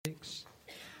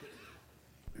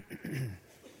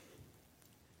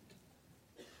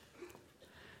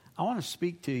I want to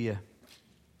speak to you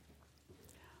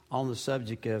on the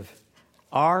subject of,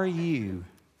 are you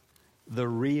the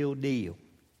real deal?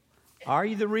 Are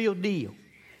you the real deal?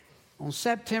 On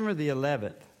September the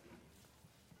 11th,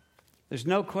 there's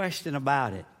no question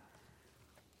about it,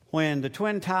 when the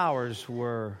Twin Towers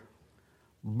were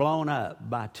blown up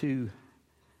by two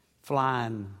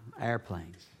flying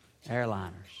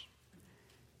airliners,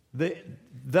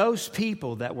 those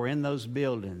people that were in those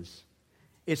buildings,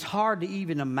 it's hard to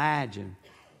even imagine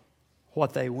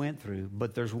what they went through.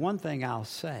 But there's one thing I'll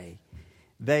say.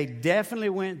 They definitely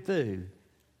went through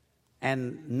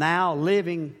and now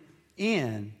living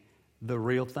in the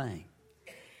real thing.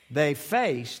 They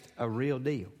faced a real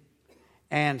deal.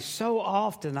 And so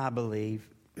often I believe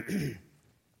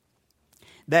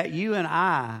that you and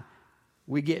I,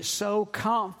 we get so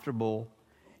comfortable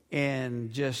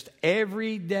in just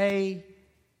everyday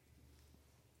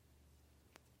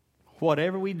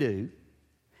whatever we do.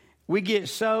 We get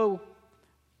so,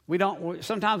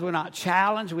 sometimes we're not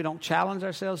challenged. We don't challenge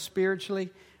ourselves spiritually.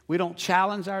 We don't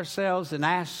challenge ourselves and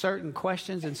ask certain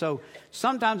questions. And so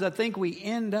sometimes I think we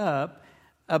end up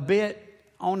a bit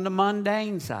on the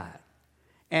mundane side.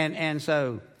 And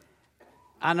so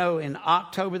I know in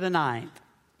October the 9th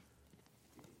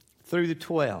through the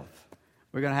 12th,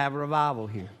 we're going to have a revival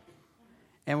here.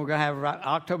 And we're going to have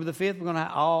October the 5th,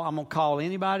 I'm going to call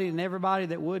anybody and everybody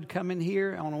that would come in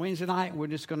here on a Wednesday night. We're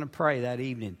just going to pray that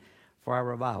evening for our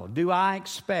revival. Do I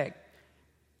expect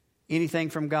anything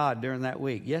from God during that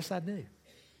week? Yes, I do.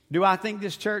 Do I think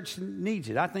this church needs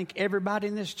it? I think everybody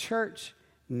in this church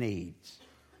needs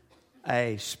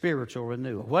a spiritual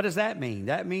renewal. What does that mean?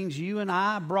 That means you and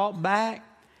I brought back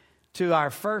to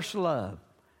our first love.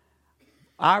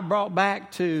 I brought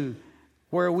back to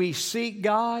where we seek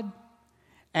God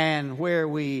and where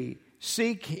we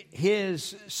seek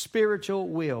His spiritual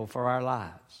will for our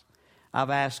lives. I've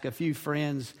asked a few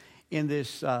friends in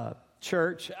this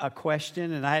church a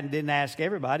question, and I didn't ask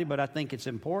everybody, but I think it's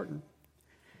important.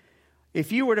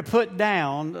 If you were to put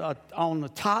down on the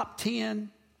top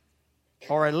 10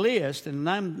 or a list and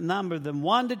number them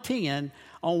 1 to 10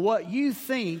 on what you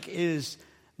think is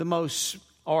the most,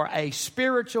 or a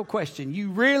spiritual question you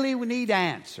really need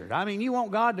answered, I mean, you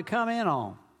want God to come in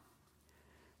on,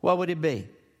 what would it be?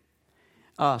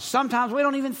 Sometimes we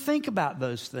don't even think about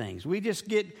those things. We're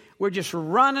just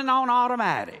running on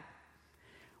automatic.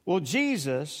 Well,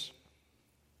 Jesus,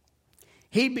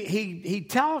 he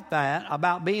taught that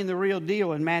about being the real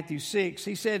deal in Matthew 6.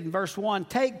 He said in verse 1,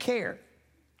 take care.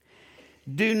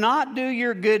 Do not do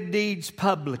your good deeds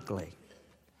publicly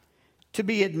to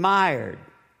be admired,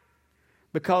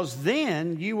 because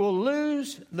then you will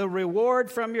lose the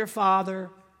reward from your Father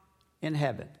in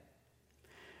heaven.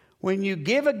 When you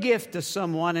give a gift to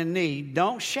someone in need,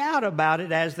 don't shout about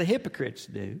it as the hypocrites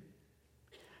do,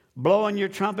 blowing your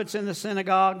trumpets in the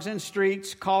synagogues and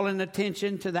streets, calling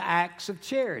attention to the acts of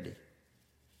charity.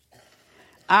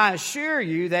 I assure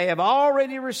you, they have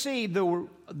already received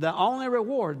the only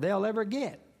reward they'll ever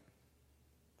get.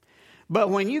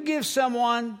 But when you give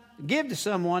to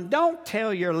someone, don't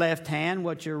tell your left hand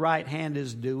what your right hand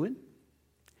is doing.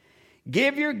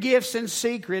 Give your gifts in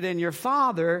secret, and your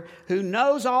Father, who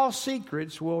knows all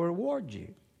secrets, will reward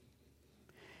you.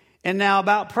 And now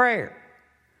about prayer.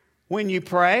 When you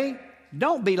pray,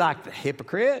 don't be like the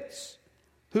hypocrites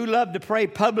who love to pray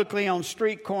publicly on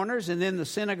street corners and in the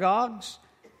synagogues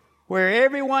where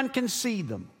everyone can see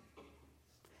them.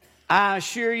 I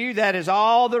assure you that is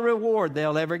all the reward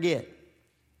they'll ever get.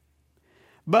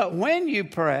 But when you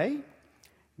pray,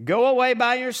 go away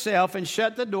by yourself and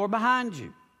shut the door behind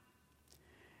you.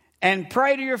 And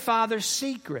pray to your Father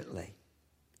secretly.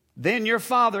 Then your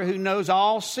Father, who knows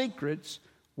all secrets,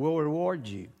 will reward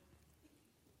you.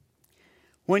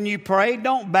 When you pray,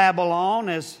 don't babble on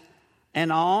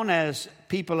as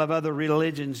people of other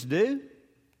religions do.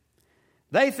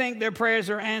 They think their prayers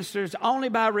are answered only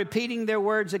by repeating their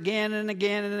words again and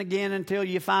again and again until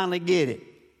you finally get it.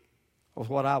 Was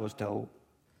what I was told.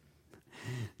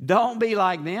 Don't be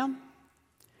like them,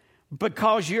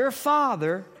 because your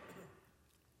Father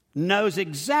knows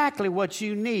exactly what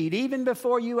you need even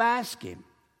before you ask Him.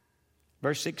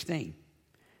 Verse 16.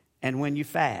 And when you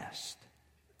fast,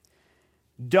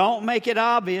 don't make it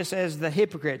obvious as the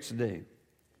hypocrites do,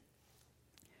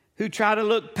 who try to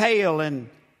look pale and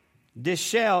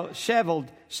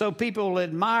disheveled so people will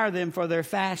admire them for their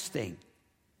fasting.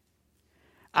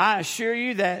 I assure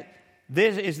you that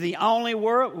this is the only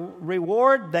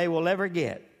reward they will ever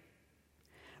get.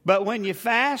 But when you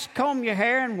fast, comb your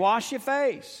hair and wash your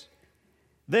face.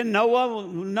 Then no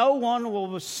one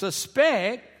will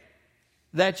suspect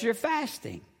that you're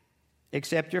fasting,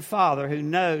 except your Father who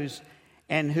knows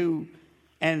and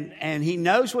he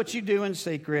knows what you do in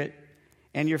secret,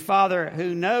 and your Father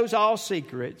who knows all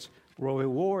secrets will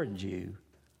reward you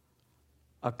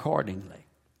accordingly.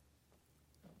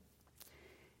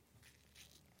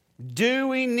 Do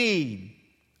we need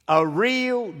a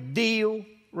real deal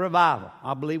revival?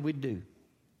 I believe we do.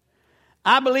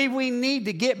 I believe we need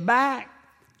to get back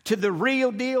to the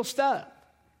real deal stuff.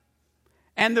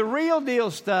 And the real deal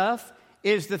stuff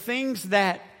is the things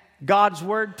that God's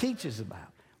Word teaches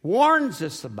about, warns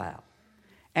us about.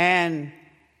 And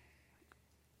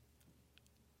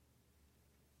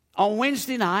on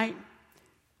Wednesday night,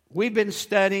 we've been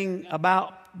studying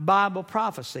about Bible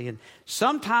prophecy, and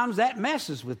sometimes that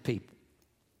messes with people.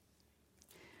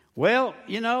 Well,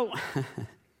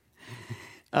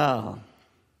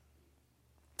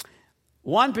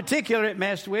 one particular it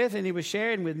messed with, and he was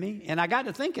sharing with me, and I got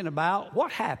to thinking about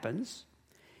what happens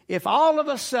if all of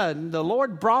a sudden the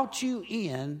Lord brought you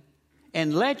in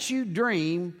and let you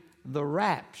dream the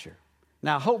rapture.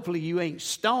 Now, hopefully you ain't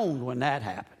stoned when that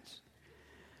happens.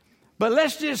 But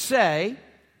let's just say,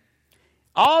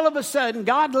 all of a sudden,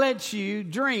 God lets you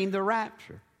dream the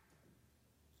rapture.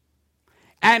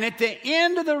 And at the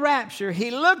end of the rapture,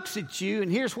 He looks at you,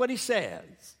 and here's what He says.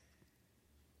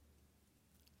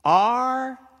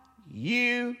 Are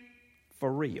you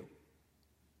for real?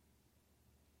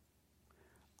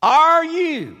 Are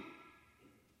you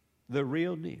the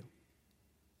real deal?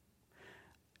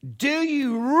 Do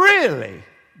you really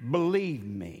believe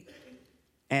me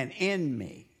and in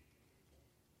me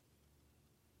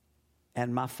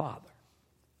and my Father?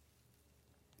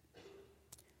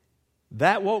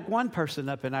 That woke one person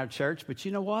up in our church, but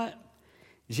you know what?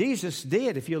 Jesus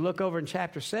did, if you look over in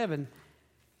chapter 7,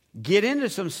 get into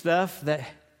some stuff that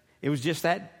it was just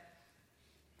that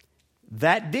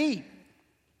deep.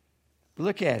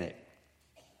 Look at it.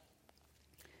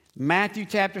 Matthew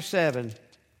chapter 7,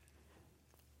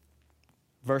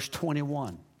 verse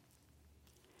 21.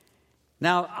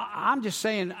 Now, I'm just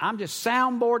saying, I'm just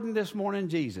soundboarding this morning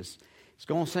Jesus. It's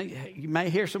going to say, you may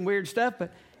hear some weird stuff,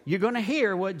 but you're going to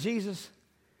hear what Jesus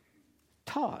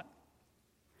taught.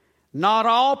 Not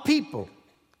all people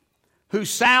who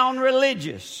sound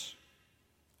religious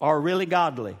are really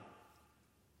godly.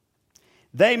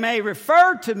 They may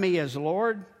refer to me as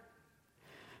Lord,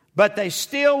 but they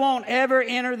still won't ever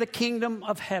enter the kingdom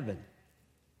of heaven.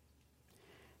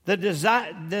 The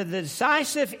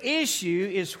decisive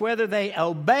issue is whether they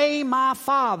obey my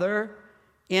Father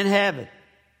in heaven.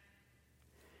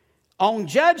 On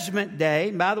Judgment Day,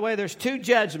 by the way, there's 2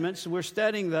 judgments. We're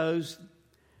studying those.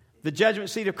 The judgment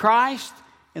seat of Christ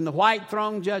and the white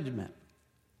throne judgment.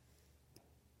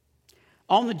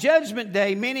 On the Judgment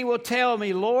Day, many will tell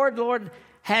me, Lord, Lord,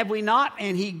 have we not?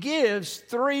 And He gives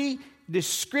 3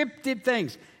 descriptive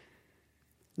things.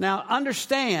 Now,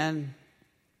 understand,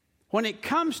 when it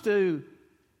comes to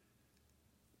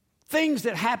things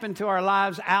that happen to our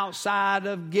lives outside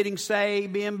of getting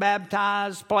saved, being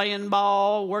baptized, playing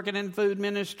ball, working in food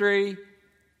ministry,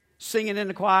 singing in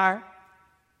the choir,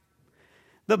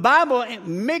 the Bible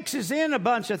mixes in a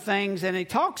bunch of things, and it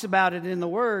talks about it in the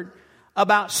Word,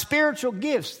 about spiritual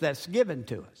gifts that's given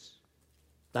to us.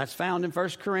 That's found in 1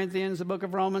 Corinthians, the book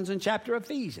of Romans, and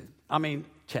the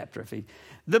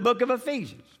book of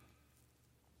Ephesians.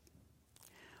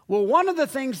 Well, one of the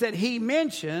things that he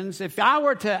mentions, if I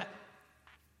were to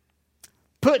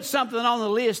put something on the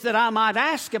list that I might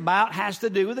ask about, has to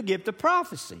do with the gift of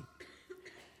prophecy.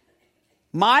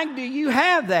 Mike, do you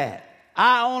have that?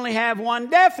 I only have one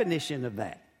definition of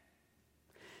that.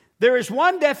 There is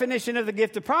one definition of the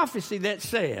gift of prophecy that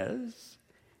says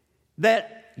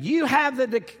that you have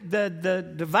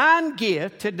the divine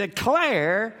gift to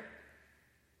declare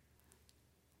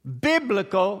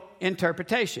biblical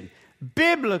interpretation,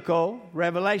 biblical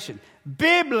revelation,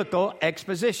 biblical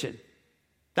exposition.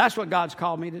 That's what God's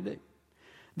called me to do.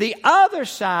 The other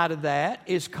side of that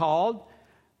is called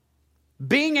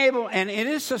being able, and it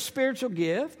is a spiritual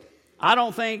gift. I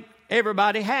don't think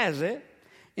everybody has it.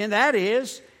 And that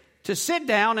is to sit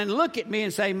down and look at me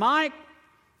and say, Mike,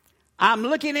 I'm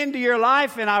looking into your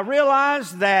life and I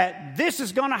realize that this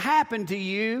is going to happen to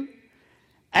you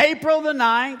April the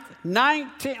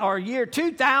 9th, year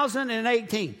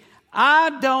 2018.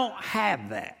 I don't have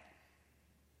that.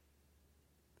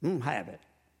 I don't have it.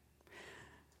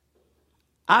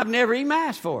 I've never even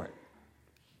asked for it.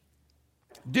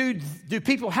 Do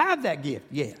people have that gift?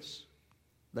 Yes,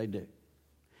 they do.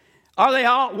 Are they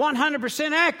all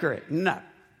 100% accurate? No,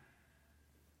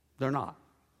 they're not.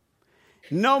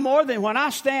 No more than when I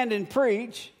stand and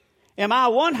preach Am I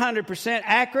 100%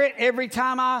 accurate every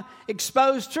time I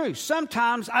expose truth?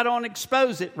 Sometimes I don't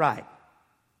expose it right.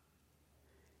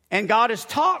 And God has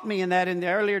taught me in that in the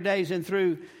earlier days and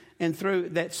through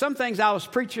that some things I was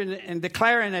preaching and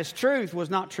declaring as truth was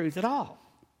not truth at all.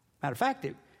 Matter of fact,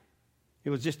 it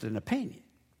was just an opinion.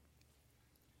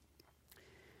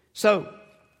 So,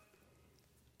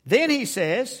 then he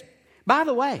says, by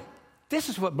the way, this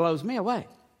is what blows me away.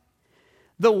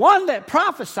 The one that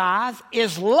prophesies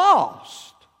is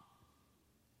lost.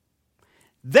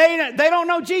 They don't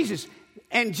know Jesus.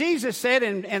 And Jesus said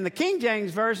in the King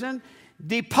James Version,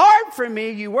 depart from me,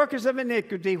 you workers of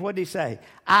iniquity. What did he say?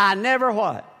 I never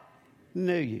what?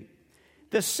 Knew you.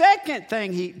 The second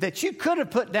thing that you could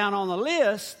have put down on the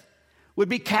list would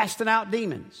be casting out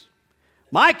demons.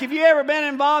 Mike, have you ever been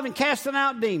involved in casting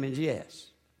out demons? Yes.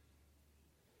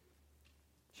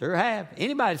 Sure have.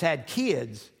 Anybody that's had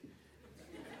kids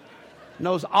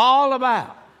knows all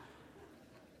about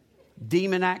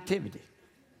demon activity.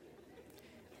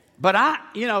 But I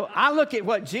look at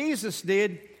what Jesus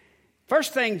did.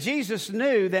 First thing, Jesus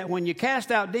knew that when you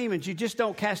cast out demons, you just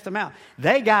don't cast them out.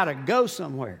 They got to go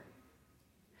somewhere.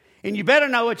 And you better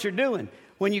know what you're doing.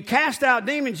 When you cast out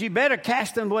demons, you better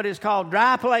cast them what is called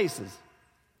dry places.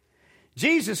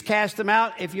 Jesus cast them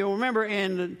out, if you remember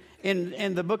in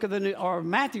the book of or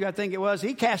Matthew, I think it was,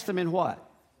 he cast them in what?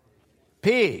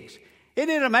 Pigs. Isn't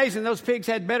it amazing those pigs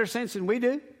had better sense than we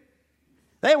do?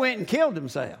 They went and killed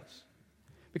themselves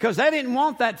because they didn't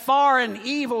want that foreign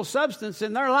evil substance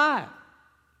in their life.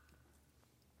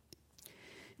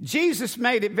 Jesus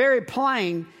made it very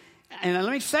plain, and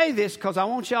let me say this because I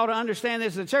want y'all to understand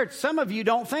this in the church. Some of you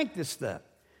don't think this stuff.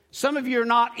 Some of you are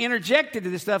not interjected to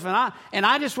this stuff, and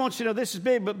I just want you to know this is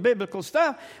biblical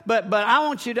stuff, but I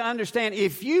want you to understand,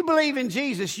 if you believe in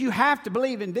Jesus, you have to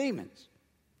believe in demons.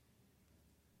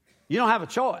 You don't have a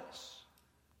choice.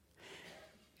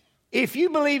 If you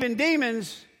believe in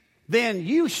demons, then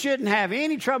you shouldn't have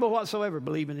any trouble whatsoever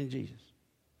believing in Jesus.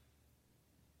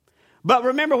 But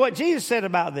remember what Jesus said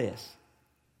about this.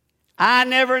 I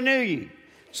never knew you.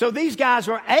 So these guys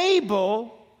were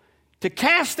able to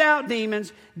cast out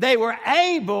demons. They were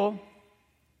able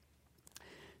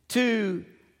to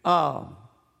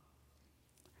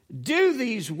do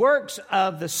these works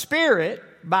of the Spirit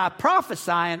by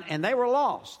prophesying, and they were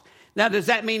lost. Now, does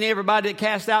that mean everybody that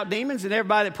casts out demons and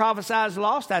everybody that prophesies is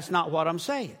lost? That's not what I'm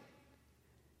saying.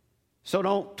 So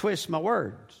don't twist my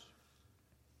words.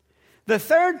 The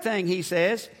third thing he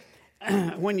says,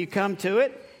 when you come to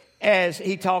it, as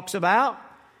he talks about,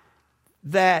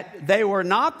 that they were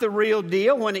not the real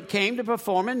deal when it came to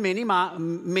performing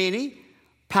many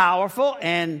powerful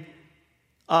and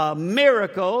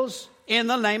miracles in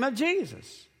the name of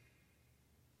Jesus.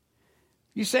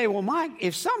 You say, well, Mike,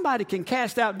 if somebody can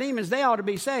cast out demons, they ought to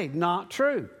be saved. Not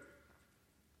true.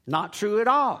 Not true at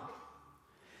all.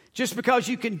 Just because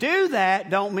you can do that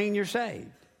don't mean you're saved.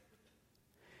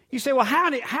 You say, well, how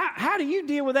do you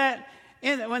deal with that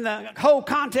in the whole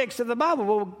context of the Bible?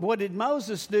 Well, what did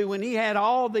Moses do when he had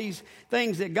all these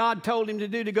things that God told him to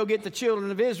do to go get the children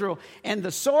of Israel? And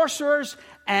the sorcerers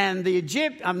and the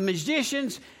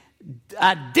magicians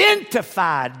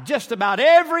identified just about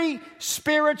every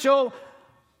spiritual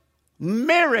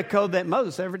miracle that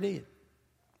Moses ever did.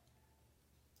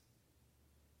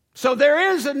 So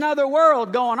there is another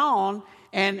world going on,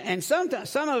 and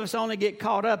sometimes some of us only get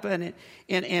caught up in it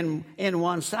in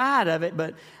one side of it.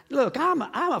 But look, I'm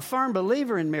a firm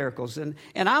believer in miracles, and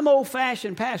I'm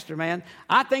old-fashioned pastor, man.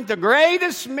 I think the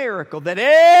greatest miracle that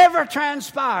ever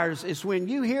transpires is when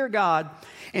you hear God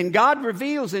and God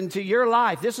reveals into your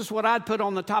life. This is what I'd put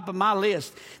on the top of my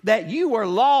list, that you were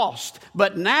lost,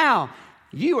 but now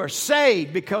you are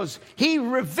saved because He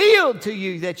revealed to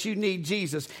you that you need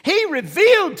Jesus. He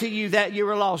revealed to you that you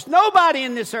were lost. Nobody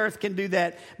in this earth can do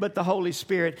that but the Holy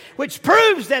Spirit, which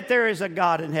proves that there is a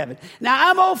God in heaven. Now,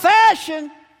 I'm old-fashioned,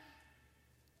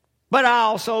 but I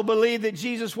also believe that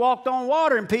Jesus walked on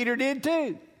water, and Peter did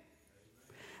too.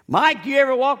 Mike, you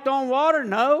ever walked on water?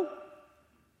 No.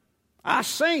 I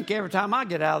sink every time I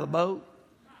get out of the boat.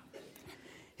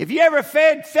 Have you ever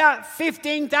fed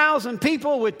 15,000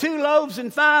 people with 2 loaves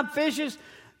and 5 fishes?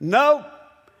 No.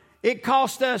 It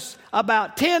cost us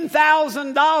about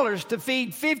 $10,000 to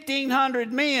feed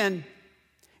 1,500 men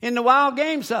in the wild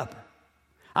game supper.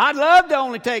 I'd love to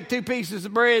only take 2 pieces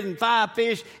of bread and 5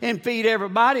 fish and feed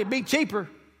everybody. It'd be cheaper.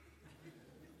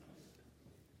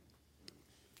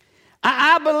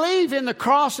 I believe in the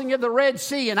crossing of the Red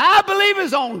Sea, and I believe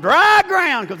it's on dry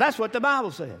ground because that's what the Bible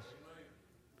says.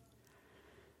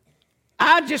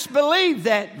 I just believe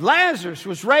that Lazarus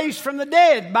was raised from the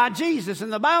dead by Jesus.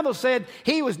 And the Bible said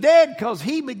he was dead because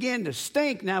he began to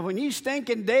stink. Now, when you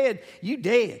stinking dead, you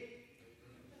dead.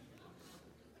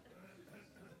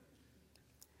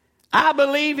 I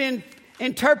believe in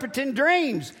interpreting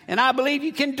dreams. And I believe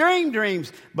you can dream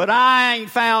dreams. But I ain't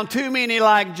found too many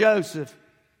like Joseph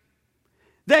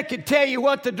that could tell you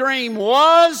what the dream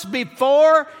was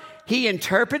before he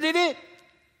interpreted it.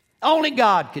 Only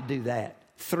God could do that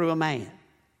through a man.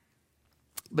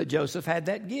 But Joseph had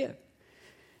that gift.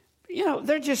 You know,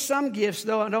 there are just some gifts,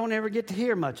 though, I don't ever get to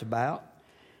hear much about.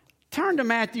 Turn to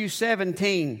Matthew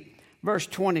 17, verse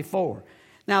 24.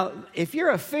 Now, if you're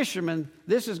a fisherman,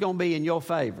 this is going to be in your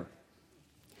favor.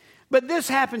 But this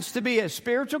happens to be a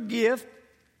spiritual gift,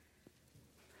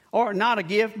 or not a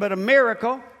gift, but a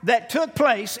miracle that took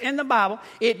place in the Bible.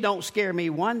 It don't scare me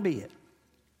one bit.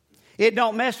 It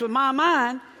don't mess with my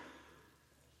mind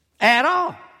at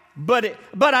all. But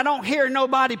I don't hear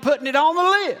nobody putting it on the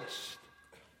list.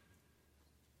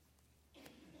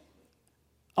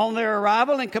 On their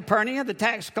arrival in Capernaum, the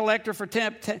tax collector for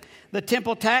the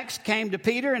temple tax came to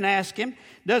Peter and asked him,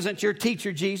 "Doesn't your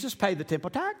teacher Jesus pay the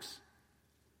temple tax?"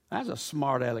 That's a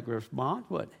smart aleck response,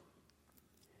 wasn't it?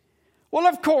 "Well,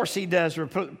 of course he does,"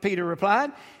 Peter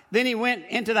replied. Then he went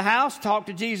into the house, talked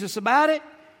to Jesus about it,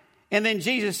 and then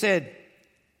Jesus said,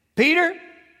 "Peter,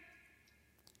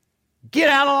 get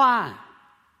out of line.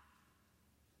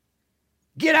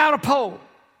 Get out of pole."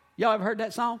 Y'all ever heard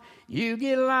that song? You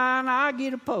get a line, I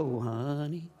get a pole,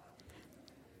 honey.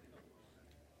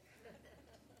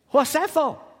 What's that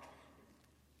for?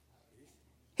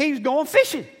 He's going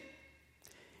fishing.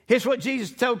 Here's what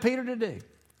Jesus told Peter to do.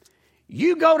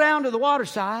 You go down to the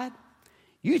waterside,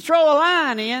 you throw a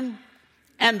line in,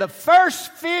 and the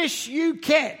first fish you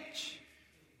catch,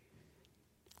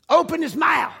 open his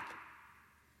mouth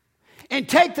and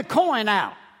take the coin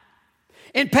out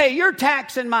and pay your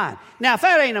tax and mine. Now, if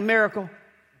that ain't a miracle.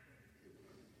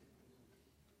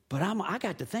 But I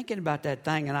got to thinking about that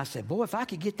thing, and I said, boy, if I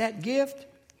could get that gift,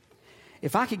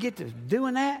 if I could get to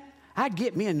doing that, I'd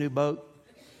get me a new boat.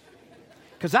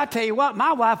 Because I tell you what,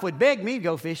 my wife would beg me to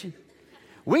go fishing.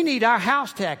 We need our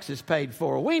house taxes paid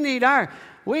for. We got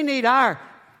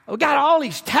all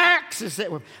these taxes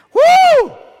that were,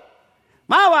 whoo!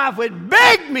 My wife would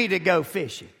beg me to go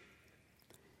fishing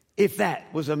if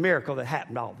that was a miracle that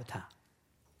happened all the time.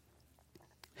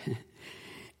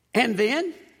 And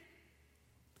then,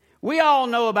 we all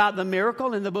know about the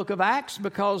miracle in the book of Acts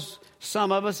because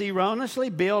some of us erroneously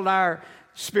build our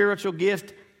spiritual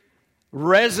gift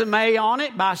resume on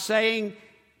it by saying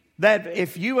that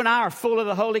if you and I are full of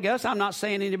the Holy Ghost, I'm not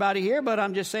saying anybody here, but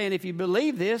I'm just saying if you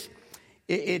believe this,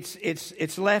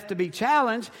 it's left to be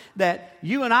challenged that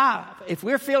you and I, if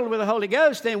we're filled with the Holy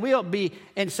Ghost, then we'll be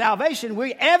in salvation.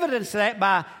 We evidence that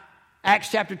by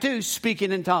Acts chapter 2,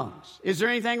 speaking in tongues. Is there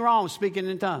anything wrong with speaking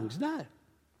in tongues? No.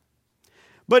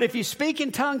 But if you speak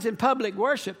in tongues in public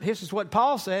worship, this is what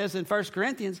Paul says in 1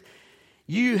 Corinthians,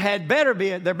 there better be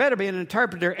an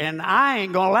interpreter, and I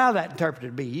ain't going to allow that interpreter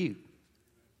to be you.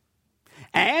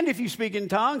 And if you speak in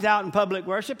tongues out in public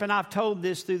worship, and I've told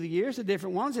this through the years to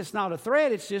different ones, it's not a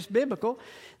threat, it's just biblical,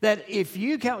 that if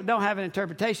you don't have an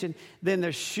interpretation, then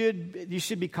you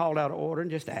should be called out of order and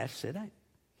just asked to sit down.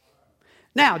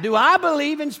 Now, do I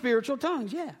believe in spiritual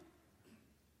tongues? Yeah.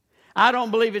 I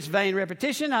don't believe it's vain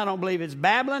repetition. I don't believe it's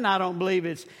babbling. I don't believe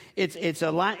it's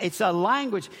a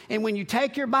language. And when you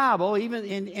take your Bible,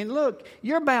 and look,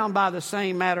 you're bound by the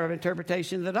same matter of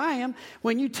interpretation that I am.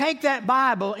 When you take that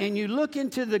Bible and you look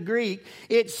into the Greek,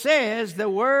 it says the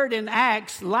word in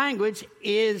Acts, language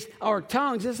or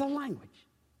tongues is a language.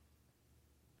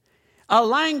 A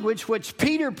language which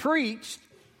Peter preached,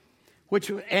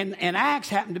 and Acts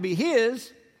happened to be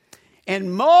his,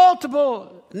 and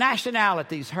multiple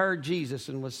nationalities heard Jesus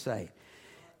and was saved.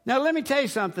 Now, let me tell you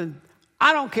something.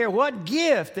 I don't care what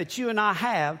gift that you and I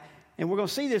have, and we're going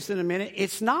to see this in a minute.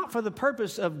 It's not for the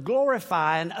purpose of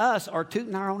glorifying us or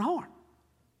tooting our own horn.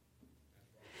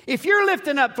 If you're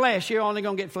lifting up flesh, you're only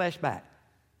going to get flesh back.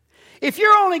 If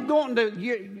you're only going to,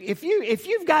 if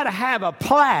you've got to have a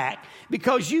plaque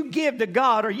because you give to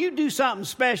God or you do something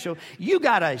special, you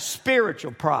got a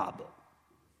spiritual problem.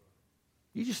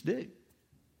 You just do.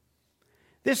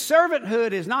 This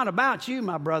servanthood is not about you,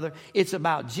 my brother. It's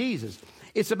about Jesus.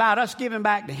 It's about us giving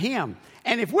back to Him.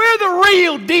 And if we're the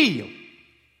real deal,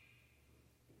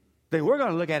 then we're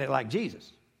going to look at it like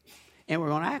Jesus. And we're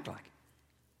going to act like it.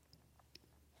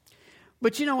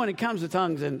 But you know, when it comes to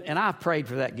tongues, and I've prayed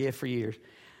for that gift for years,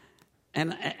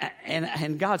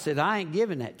 and God said, I ain't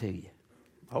giving that to you.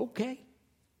 Okay.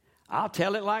 I'll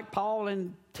tell it like Paul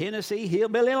in Tennessee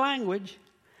hillbilly language.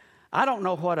 I don't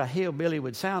know what a hillbilly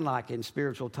would sound like in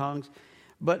spiritual tongues,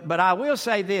 but I will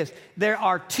say this. There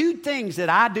are two things that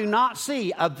I do not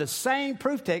see of the same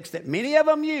proof text that many of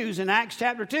them use in Acts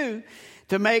chapter 2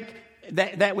 to make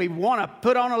that we want to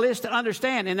put on a list to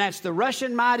understand, and that's the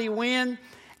rushing mighty wind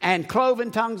and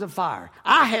cloven tongues of fire.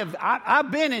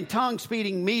 I've been in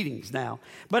tongue-speaking meetings now,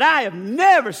 but I have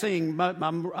never seen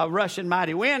a rushing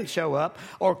mighty wind show up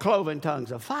or cloven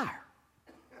tongues of fire.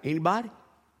 Anybody?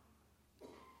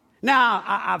 Now,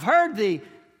 I've heard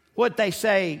what they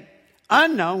say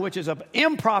unknown, which is an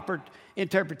improper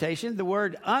interpretation. The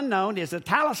word unknown is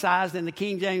italicized in the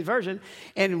King James Version,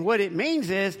 and what it means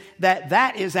is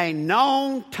that is a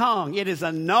known tongue. It is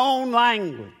a known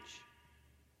language.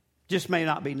 Just may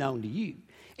not be known to you.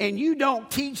 And you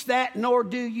don't teach that, nor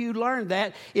do you learn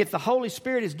that. If the Holy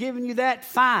Spirit has given you that,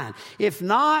 fine. If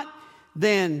not,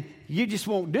 then you just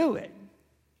won't do it.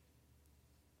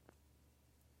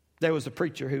 There was a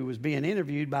preacher who was being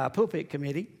interviewed by a pulpit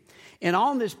committee, and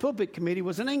on this pulpit committee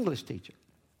was an English teacher.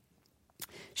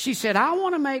 She said, I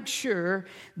want to make sure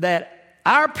that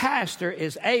our pastor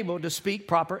is able to speak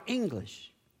proper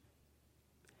English.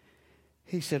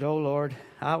 He said, oh, Lord,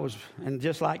 and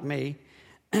just like me,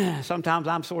 sometimes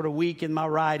I'm sort of weak in my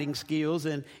writing skills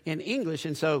in English.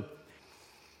 And so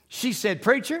she said,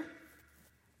 preacher,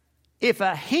 if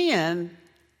a hen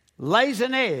lays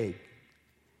an egg,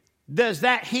 does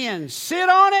that hen sit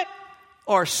on it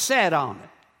or set on it?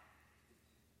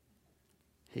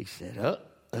 He said,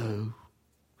 uh-oh.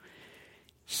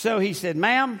 So he said,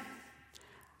 ma'am,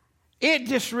 it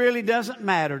just really doesn't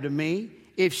matter to me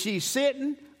if she's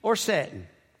sitting or setting.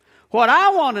 What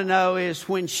I want to know is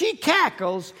when she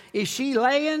cackles, is she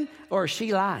laying or is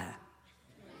she lying?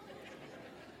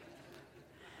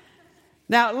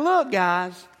 Now, look,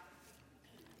 guys,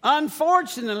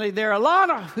 unfortunately, there are a lot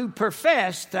of who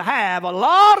profess to have a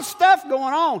lot of stuff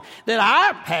going on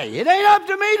that it ain't up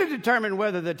to me to determine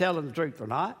whether they're telling the truth or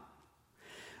not.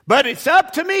 But it's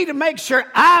up to me to make sure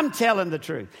I'm telling the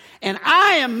truth. And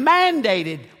I am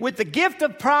mandated with the gift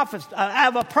of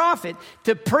a prophet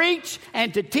to preach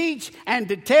and to teach and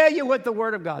to tell you what the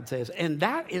Word of God says. And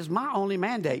that is my only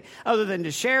mandate, other than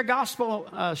to share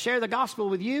the gospel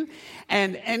with you.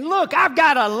 And look, I've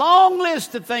got a long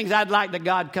list of things I'd like to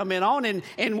God come in on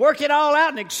and work it all out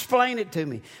and explain it to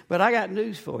me. But I got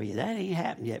news for you. That ain't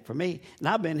happened yet for me. And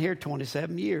I've been here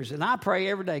 27 years. And I pray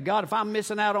every day, God, if I'm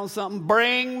missing out on something,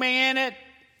 bring me in it.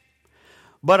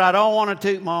 But I don't want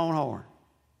to toot my own horn.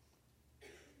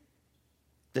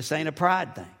 This ain't a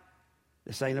pride thing.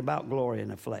 This ain't about glory in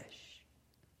the flesh.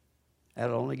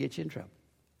 That'll only get you in trouble.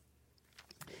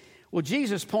 Well,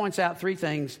 Jesus points out three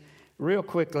things real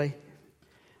quickly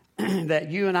that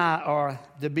you and I are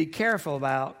to be careful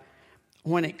about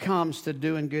when it comes to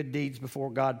doing good deeds before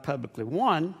God publicly.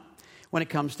 One, when it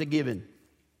comes to giving.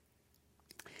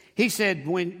 He said,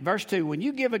 verse 2, when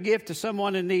you give a gift to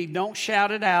someone in need, don't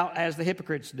shout it out as the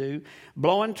hypocrites do,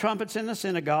 blowing trumpets in the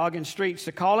synagogue and streets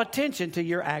to call attention to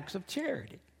your acts of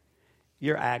charity,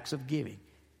 your acts of giving,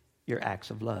 your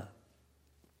acts of love.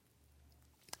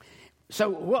 So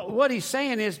what he's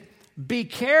saying is, be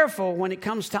careful when it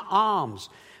comes to alms.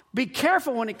 Be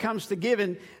careful when it comes to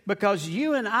giving, because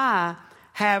you and I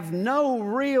have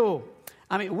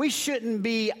we shouldn't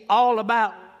be all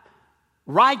about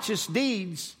righteous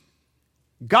deeds,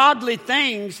 godly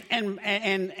things,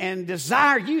 and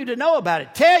desire you to know about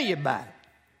it, tell you about it.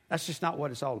 That's just not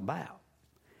what it's all about.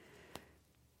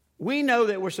 We know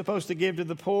that we're supposed to give to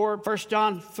the poor. 1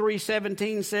 John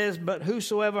 3:17 says, but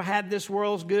whosoever had this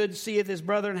world's goods seeth his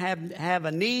brother and have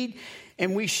a need,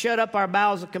 and we shut up our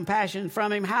bowels of compassion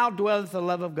from him, how dwelleth the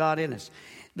love of God in us?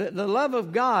 The love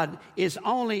of God is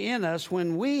only in us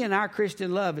when we in our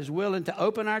Christian love is willing to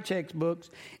open our checkbooks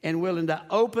and willing to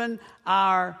open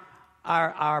our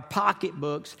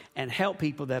pocketbooks and help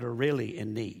people that are really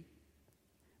in need.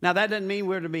 Now, that doesn't mean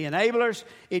we're to be enablers.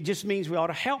 It just means we ought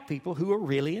to help people who are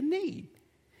really in need.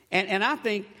 And I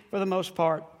think, for the most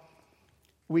part,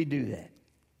 we do that.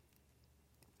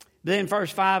 Then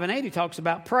verse 5 and 8, he talks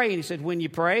about praying. He said, when you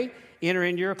pray, enter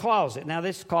into your closet. Now,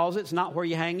 this closet's not where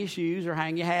you hang your shoes or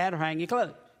hang your hat or hang your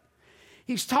clothes.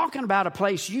 He's talking about a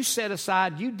place you set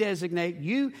aside, you designate,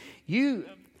 you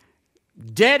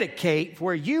dedicate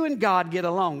where you and God get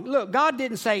along. Look, God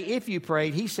didn't say if you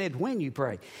prayed. He said when you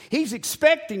pray. He's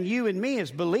expecting you and me as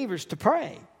believers to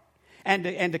pray and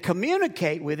to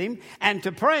communicate with Him and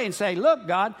to pray and say, look,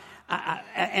 God,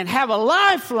 and have a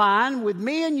lifeline with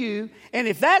me and you. And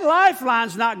if that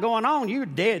lifeline's not going on, you're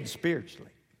dead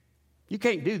spiritually. You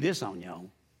can't do this on your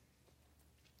own.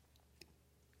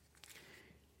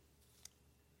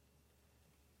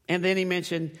 And then he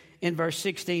mentioned in verse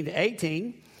 16 to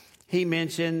 18, he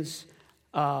mentions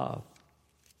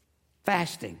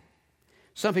fasting.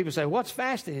 Some people say, what's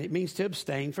fasting? It means to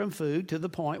abstain from food to the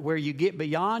point where you get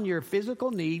beyond your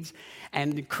physical needs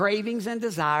and cravings and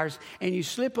desires, and you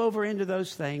slip over into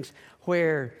those things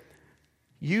where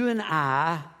you and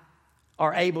I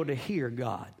are able to hear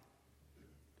God.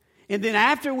 And then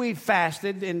after we've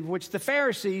fasted, in which the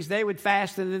Pharisees, they would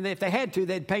fast, and then if they had to,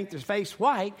 they'd paint their face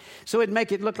white, so it'd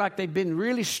make it look like they've been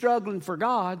really struggling for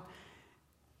God,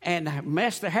 and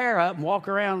mess their hair up and walk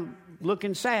around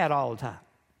looking sad all the time.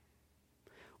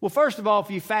 Well, first of all, if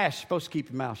you fast, you're supposed to keep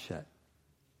your mouth shut.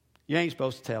 You ain't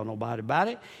supposed to tell nobody about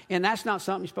it, and that's not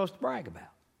something you're supposed to brag about.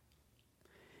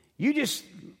 You just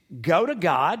go to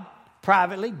God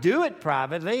privately, do it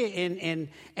privately,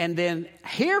 and then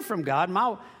hear from God.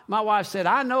 My wife said,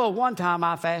 I know of one time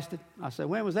I fasted. I said,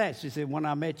 when was that? She said, when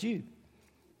I met you.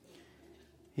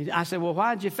 I said, well,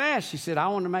 why did you fast? She said, I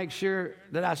want to make sure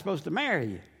that I'm supposed to marry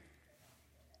you.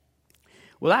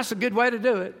 Well, that's a good way to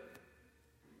do it.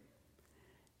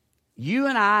 You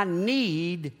and I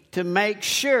need to make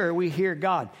sure we hear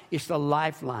God. It's the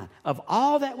lifeline of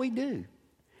all that we do.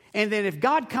 And then if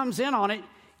God comes in on it,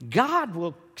 God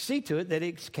will see to it that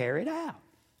it's carried out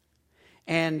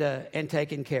and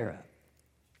taken care of.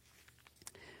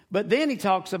 But then he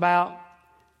talks about,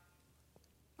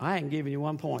 I ain't giving you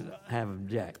 1 point, have them,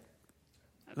 Jack.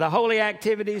 The holy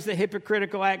activities, the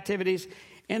hypocritical activities,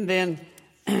 and then,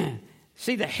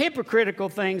 see, the hypocritical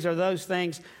things are those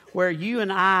things where you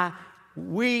and I,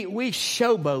 we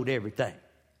showboat everything.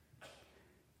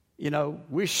 You know,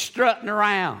 we're strutting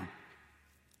around.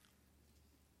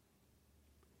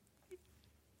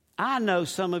 I know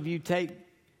some of you take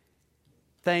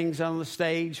things on the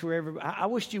stage wherever. I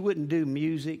wish you wouldn't do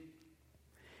music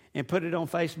and put it on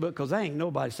Facebook, because ain't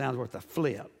nobody sounds worth a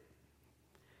flip.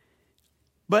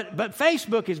 But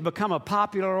Facebook has become a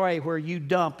popular way where you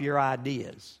dump your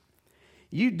ideas.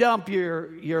 You dump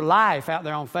your life out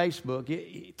there on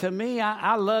Facebook. To me,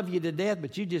 I love you to death,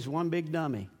 but you just one big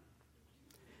dummy.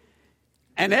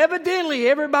 And evidently,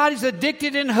 everybody's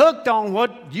addicted and hooked on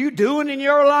what you doing in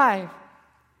your life.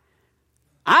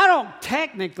 I don't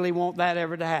technically want that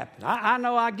ever to happen. I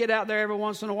know I get out there every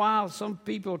once in a while. Some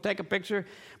people take a picture,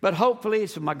 but hopefully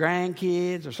it's of my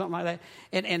grandkids or something like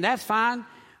that. And that's fine.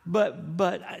 But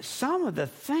some of the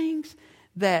things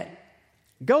that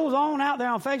goes on out there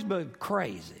on Facebook,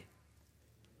 crazy.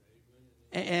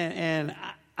 And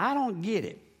I don't get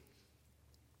it.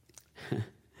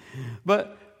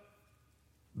 But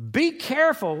be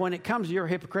careful when it comes to your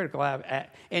hypocritical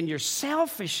and your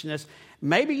selfishness.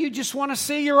 Maybe you just want to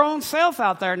see your own self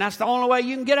out there, and that's the only way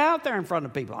you can get out there in front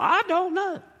of people. I don't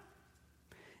know.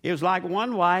 It was like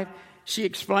one wife. She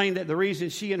explained that the reason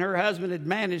she and her husband had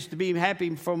managed to be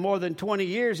happy for more than 20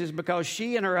 years is because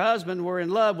she and her husband were in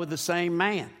love with the same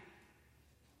man.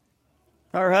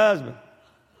 Her husband.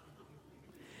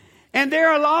 And there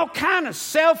are all kind of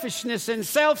selfishness and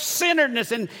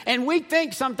self-centeredness. And we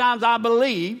think sometimes, I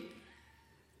believe,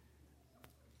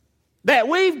 that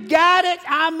we've got it.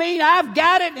 I mean, I've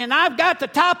got it, and I've got the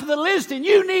top of the list, and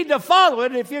you need to follow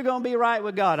it if you're going to be right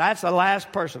with God. That's the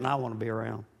last person I want to be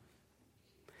around.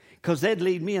 Because they'd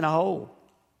lead me in a hole.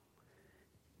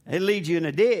 They'd lead you in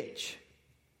a ditch.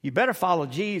 You better follow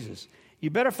Jesus.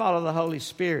 You better follow the Holy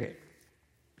Spirit.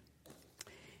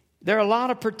 There are a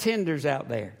lot of pretenders out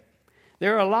there.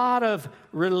 There are a lot of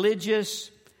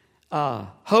religious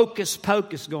hocus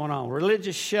pocus going on,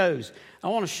 religious shows. I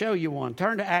want to show you one.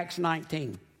 Turn to Acts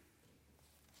 19.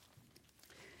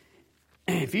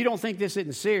 If you don't think this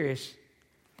isn't serious,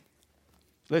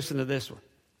 listen to this one.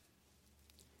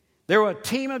 There were a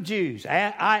team of Jews.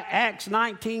 Acts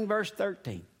 19, verse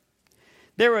 13.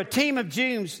 There were a team of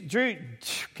Jews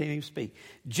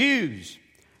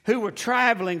who were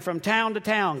traveling from town to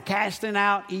town, casting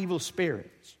out evil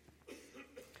spirits.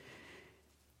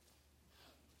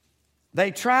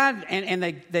 They tried, and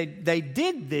they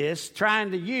did this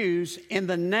trying to use in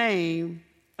the name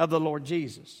of the Lord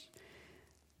Jesus.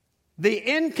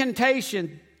 The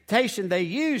incantation they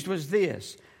used was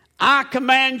this: I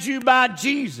command you by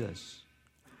Jesus,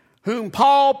 whom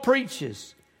Paul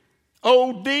preaches,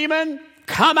 O demon,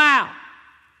 come out.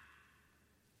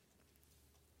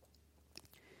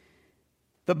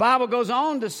 The Bible goes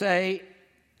on to say,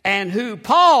 and who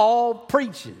Paul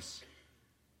preaches.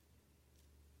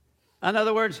 In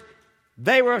other words,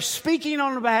 they were speaking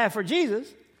on the behalf of Jesus,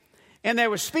 and they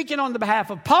were speaking on the behalf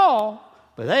of Paul,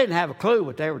 but they didn't have a clue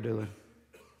what they were doing.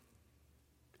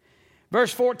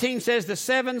 Verse 14 says, the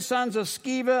 7 sons of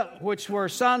Sceva, which were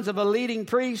sons of a leading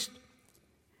priest,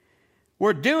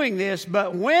 were doing this,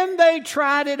 but when they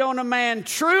tried it on a man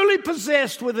truly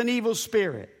possessed with an evil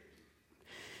spirit,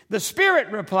 The Spirit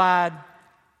replied,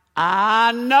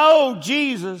 I know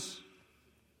Jesus,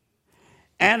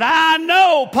 and I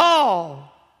know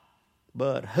Paul,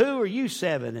 but who are you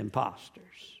 7 imposters?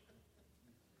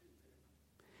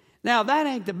 Now, that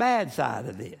ain't the bad side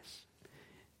of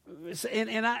this.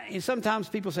 And sometimes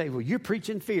people say, well, you're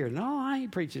preaching fear. No, I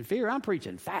ain't preaching fear. I'm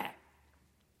preaching fact.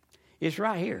 It's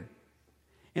right here.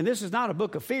 And this is not a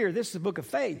book of fear. This is a book of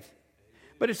faith.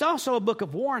 But it's also a book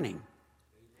of warning.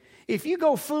 If you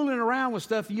go fooling around with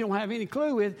stuff you don't have any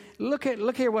clue with, look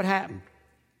here what happened.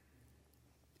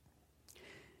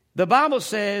 The Bible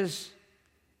says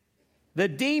the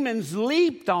demons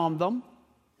leaped on them,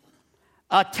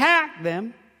 attacked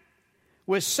them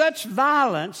with such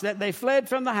violence that they fled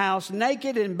from the house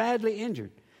naked and badly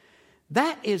injured.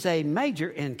 That is a major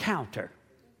encounter.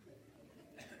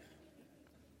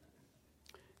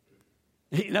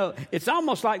 You know, it's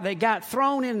almost like they got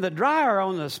thrown in the dryer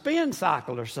on the spin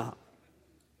cycle or something.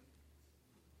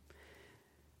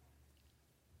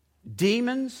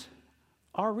 Demons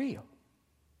are real.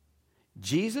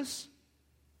 Jesus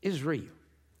is real.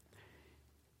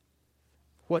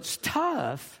 What's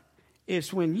tough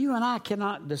is when you and I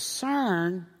cannot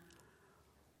discern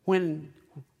when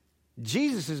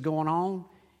Jesus is going on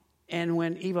and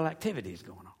when evil activity is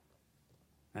going on.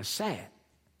 That's sad.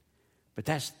 But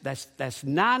that's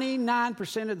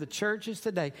 99% of the churches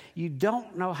today. You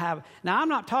don't know how. Now, I'm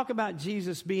not talking about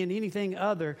Jesus being anything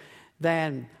other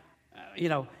than,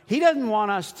 he doesn't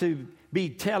want us to be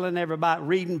telling everybody,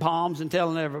 reading palms and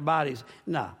telling everybody.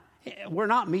 No, we're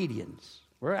not medians.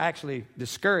 We're actually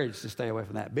discouraged to stay away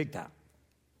from that big time.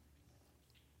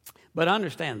 But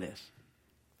understand this.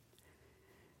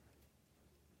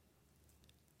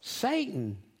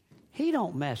 Satan, he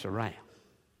don't mess around.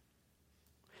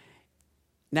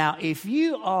 Now, if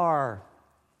you're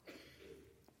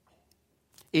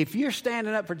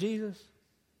standing up for Jesus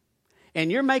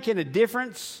and you're making a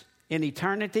difference in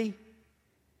eternity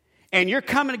and you're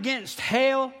coming against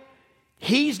hell,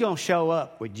 he's going to show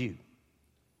up with you.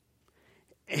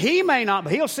 He may not,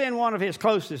 but he'll send one of his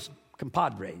closest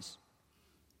compadres.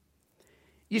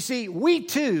 You see, we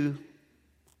too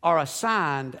are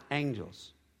assigned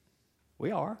angels.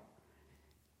 We are.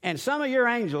 And some of your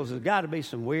angels have got to be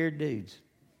some weird dudes.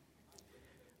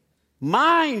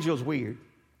 My angel's weird.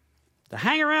 To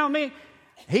hang around me,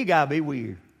 he got to be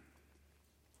weird.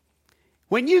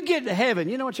 When you get to heaven,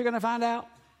 you know what you're going to find out?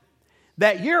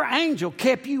 That your angel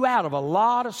kept you out of a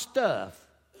lot of stuff.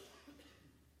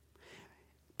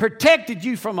 Protected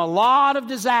you from a lot of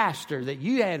disaster that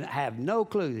you have no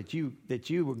clue that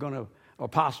you were going to or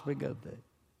possibly go through.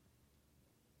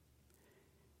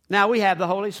 Now we have the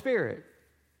Holy Spirit.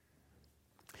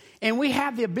 And we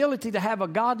have the ability to have a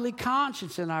godly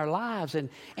conscience in our lives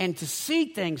and to see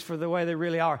things for the way they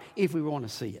really are if we want to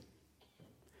see it.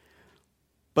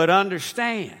 But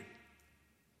understand,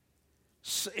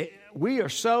 we are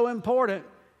so important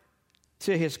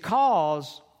to his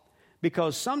cause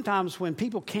because sometimes when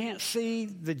people can't see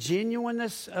the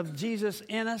genuineness of Jesus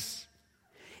in us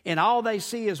and all they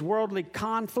see is worldly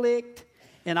conflict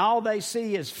and all they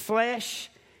see is flesh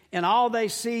and all they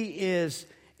see is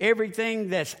everything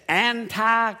that's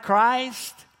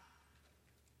anti-Christ,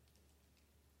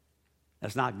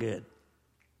 that's not good.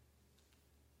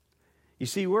 You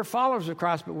see, we're followers of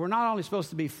Christ, but we're not only supposed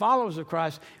to be followers of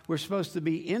Christ, we're supposed to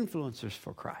be influencers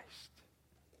for Christ.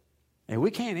 And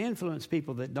we can't influence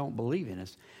people that don't believe in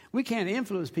us. We can't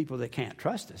influence people that can't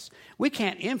trust us. We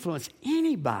can't influence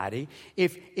anybody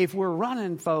if we're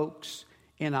running folks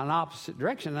in an opposite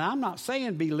direction. And I'm not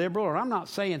saying be liberal, or I'm not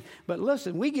saying, but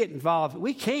listen, we get involved.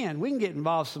 We can get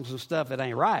involved in some stuff that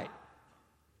ain't right.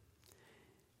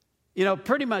 You know,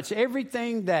 pretty much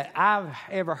everything that I've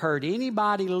ever heard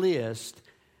anybody list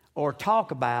or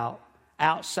talk about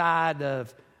outside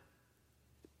of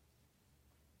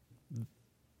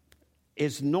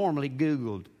is normally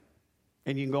Googled.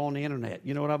 And you can go on the internet.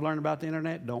 You know what I've learned about the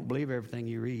internet? Don't believe everything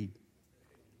you read.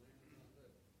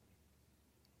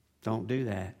 Don't do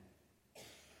that.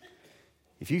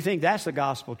 If you think that's the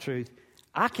gospel truth,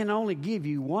 I can only give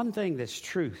you one thing that's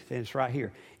truth, and it's right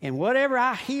here. And whatever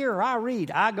I hear or I read,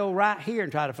 I go right here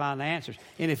and try to find the answers.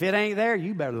 And if it ain't there,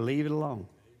 you better leave it alone.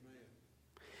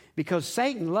 Because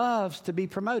Satan loves to be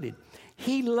promoted.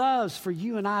 He loves for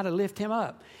you and I to lift him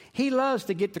up. He loves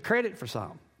to get the credit for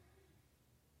something.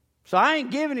 So I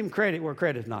ain't giving him credit where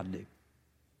credit's not due.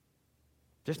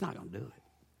 Just not going to do it.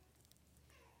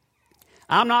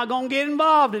 I'm not going to get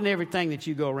involved in everything that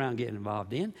you go around getting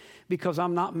involved in because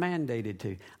I'm not mandated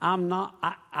to.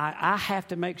 I have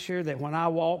to make sure that when I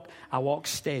walk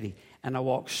steady. and I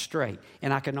walk straight.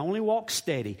 And I can only walk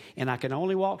steady, and I can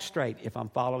only walk straight if I'm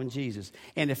following Jesus.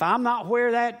 And if I'm not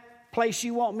where that place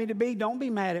you want me to be, don't be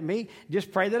mad at me.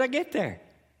 Just pray that I get there.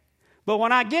 But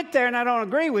when I get there and I don't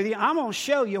agree with you, I'm going to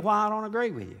show you why I don't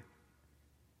agree with you.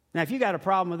 Now, if you got a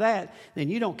problem with that, then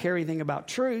you don't care anything about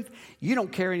truth. You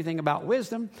don't care anything about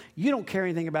wisdom. You don't care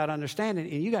anything about understanding,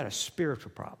 and you got a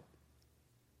spiritual problem.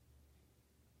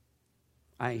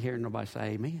 I ain't hearing nobody say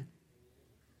amen.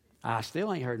 I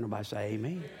still ain't heard nobody say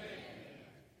amen.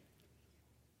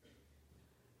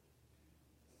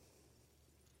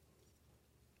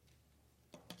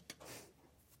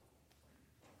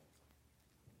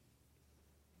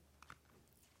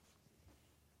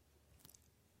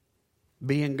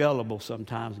 Being gullible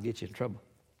sometimes gets you in trouble.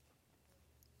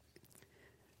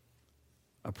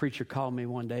 A preacher called me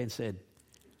one day and said,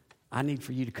 I need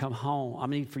for you to come home. I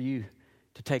need for you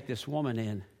to take this woman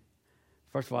in.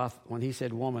 First of all, when he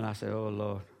said woman, I said, oh,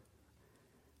 Lord,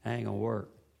 that ain't going to work.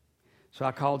 So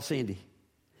I called Cindy.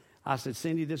 I said,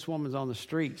 Cindy, this woman's on the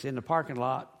streets in the parking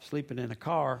lot, sleeping in a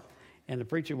car, and the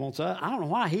preacher wants us. I don't know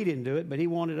why he didn't do it, but he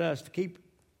wanted us to keep her.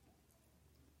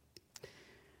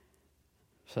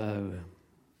 So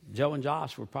Joe and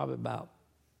Josh were probably about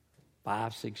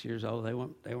 5, 6 years old. They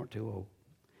weren't too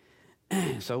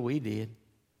old. So we did.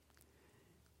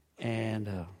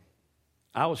 And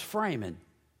I was framing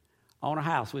on a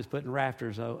house. We was putting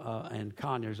rafters and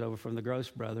conyers over from the Gross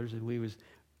Brothers, and we was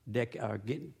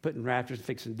putting rafters,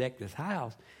 fixing to deck this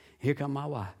house. Here come my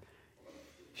wife.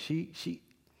 She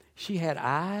had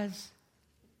eyes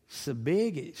so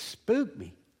big it spooked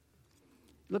me.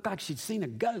 Looked like she'd seen a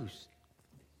ghost.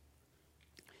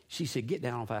 She said, get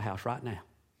down off that house right now.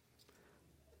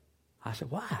 I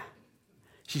said, why?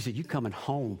 She said, you coming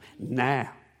home now.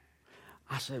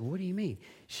 I said, what do you mean?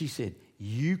 She said,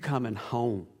 you coming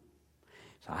home.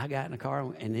 So I got in the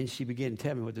car, and then she began to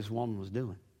tell me what this woman was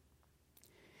doing.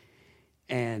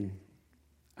 And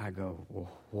I go, well,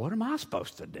 what am I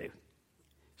supposed to do?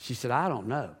 She said, I don't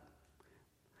know.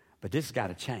 But this has got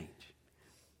to change.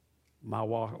 My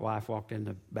wife walked in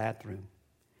the bathroom,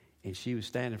 and she was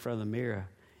standing in front of the mirror,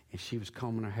 and she was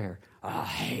combing her hair. I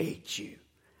hate you.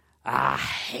 I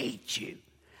hate you.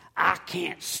 I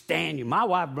can't stand you. My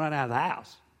wife run out of the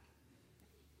house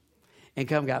and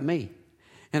come got me.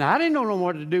 And I didn't know no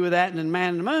more to do with that than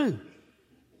man in the moon.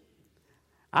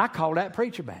 I called that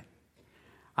preacher back.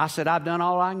 I said, I've done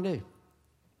all I can do.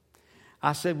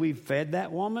 I said, we've fed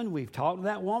that woman. We've talked to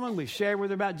that woman. We've shared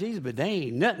with her about Jesus. But there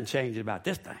ain't nothing changing about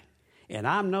this thing. And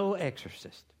I'm no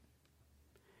exorcist.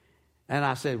 And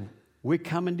I said, we're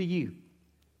coming to you.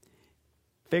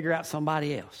 Figure out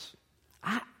somebody else.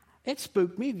 It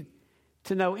spooked me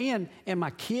to no end. And my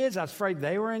kids, I was afraid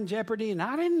they were in jeopardy, and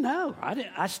I didn't know. I don't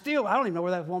even know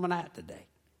where that woman at today.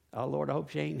 Oh, Lord, I hope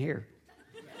she ain't here.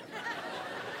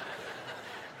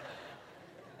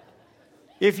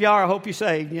 If you are, I hope you're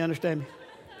saved. You understand me?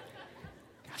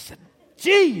 I said,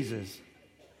 Jesus.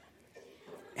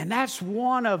 And that's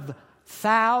one of the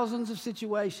thousands of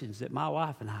situations that my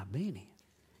wife and I have been in.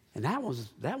 And that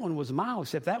one was my house,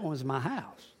 except that one was my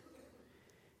house.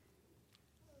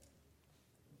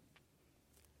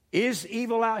 Is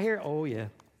evil out here? Oh, yeah.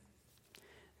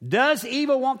 Does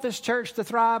evil want this church to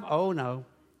thrive? Oh, no.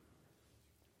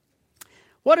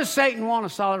 What does Satan want? A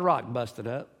solid rock busted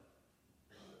up.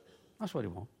 That's what he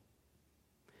wants.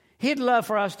 He'd love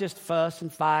for us just to fuss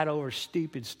and fight over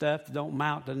stupid stuff that don't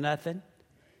amount to nothing.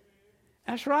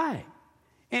 That's right.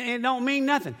 And it don't mean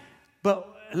nothing. But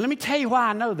let me tell you why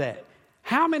I know that.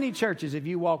 How many churches have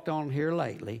you walked on here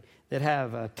lately that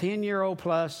have a 10-year-old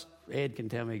plus, Ed can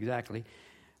tell me exactly,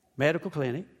 medical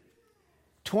clinic,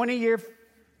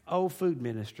 20-year-old food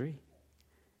ministry?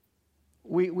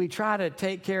 We try to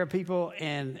take care of people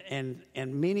in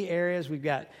many areas. We've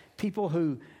got people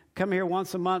who come here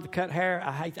once a month to cut hair.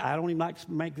 I don't even like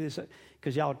to make this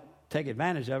because y'all take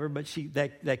advantage of her, but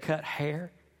they cut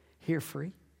hair here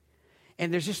free.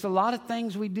 And there's just a lot of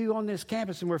things we do on this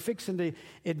campus, and we're fixing to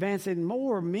advance in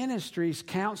more ministries,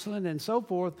 counseling, and so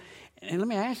forth. And let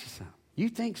me ask you something. You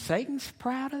think Satan's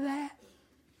proud of that?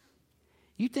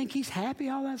 You think he's happy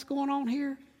all that's going on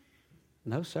here?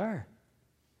 No, sir.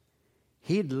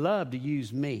 He'd love to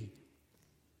use me.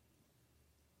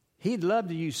 He'd love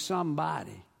to use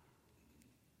somebody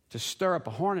to stir up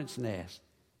a hornet's nest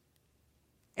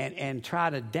and try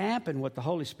to dampen what the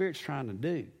Holy Spirit's trying to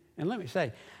do. And let me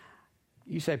say,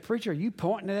 you say, preacher, are you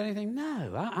pointing at anything?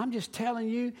 No, I'm just telling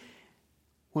you,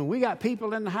 when we got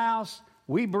people in the house,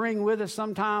 we bring with us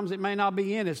sometimes, it may not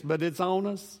be in us, but it's on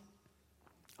us.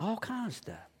 All kinds of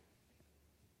stuff.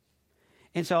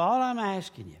 And so all I'm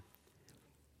asking you,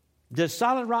 does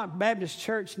Solid Rock Baptist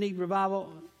Church need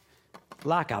revival?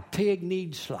 like a pig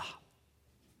needs slop.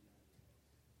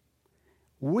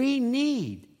 We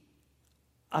need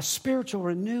a spiritual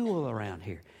renewal around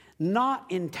here. Not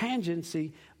in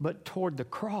tangency, but toward the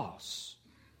cross.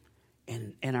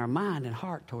 And our mind and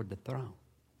heart toward the throne.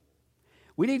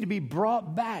 We need to be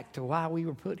brought back to why we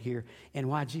were put here and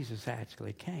why Jesus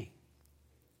actually came.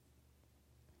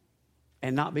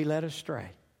 And not be led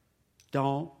astray.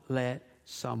 Don't let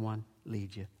someone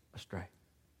lead you astray.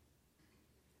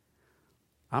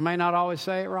 I may not always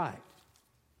say it right,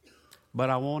 but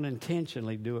I won't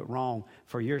intentionally do it wrong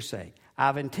for your sake.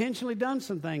 I've intentionally done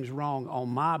some things wrong on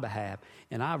my behalf,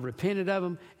 and I've repented of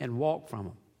them and walked from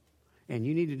them. And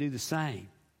you need to do the same.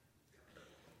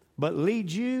 But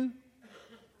lead you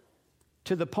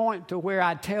to the point to where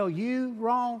I tell you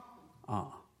wrong?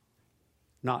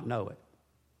 Not know it.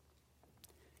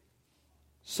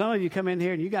 Some of you come in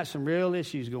here and you got some real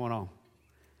issues going on.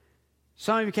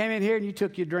 Some of you came in here and you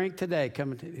took your drink today.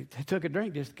 Took a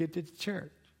drink just to get to the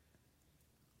church.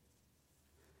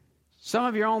 Some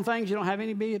of your own things you don't have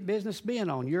any business being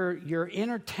on. You're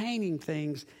entertaining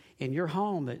things in your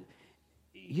home that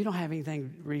you don't have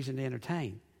anything reason to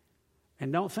entertain.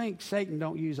 And don't think Satan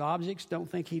don't use objects. Don't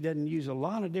think he doesn't use a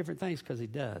lot of different things, because he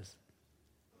does.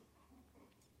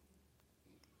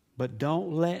 But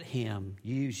don't let him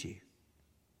use you.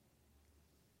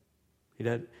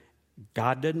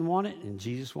 God doesn't want it, and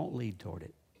Jesus won't lead toward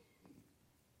it.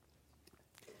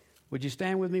 Would you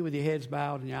stand with me with your heads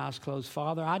bowed and your eyes closed?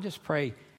 Father, I just pray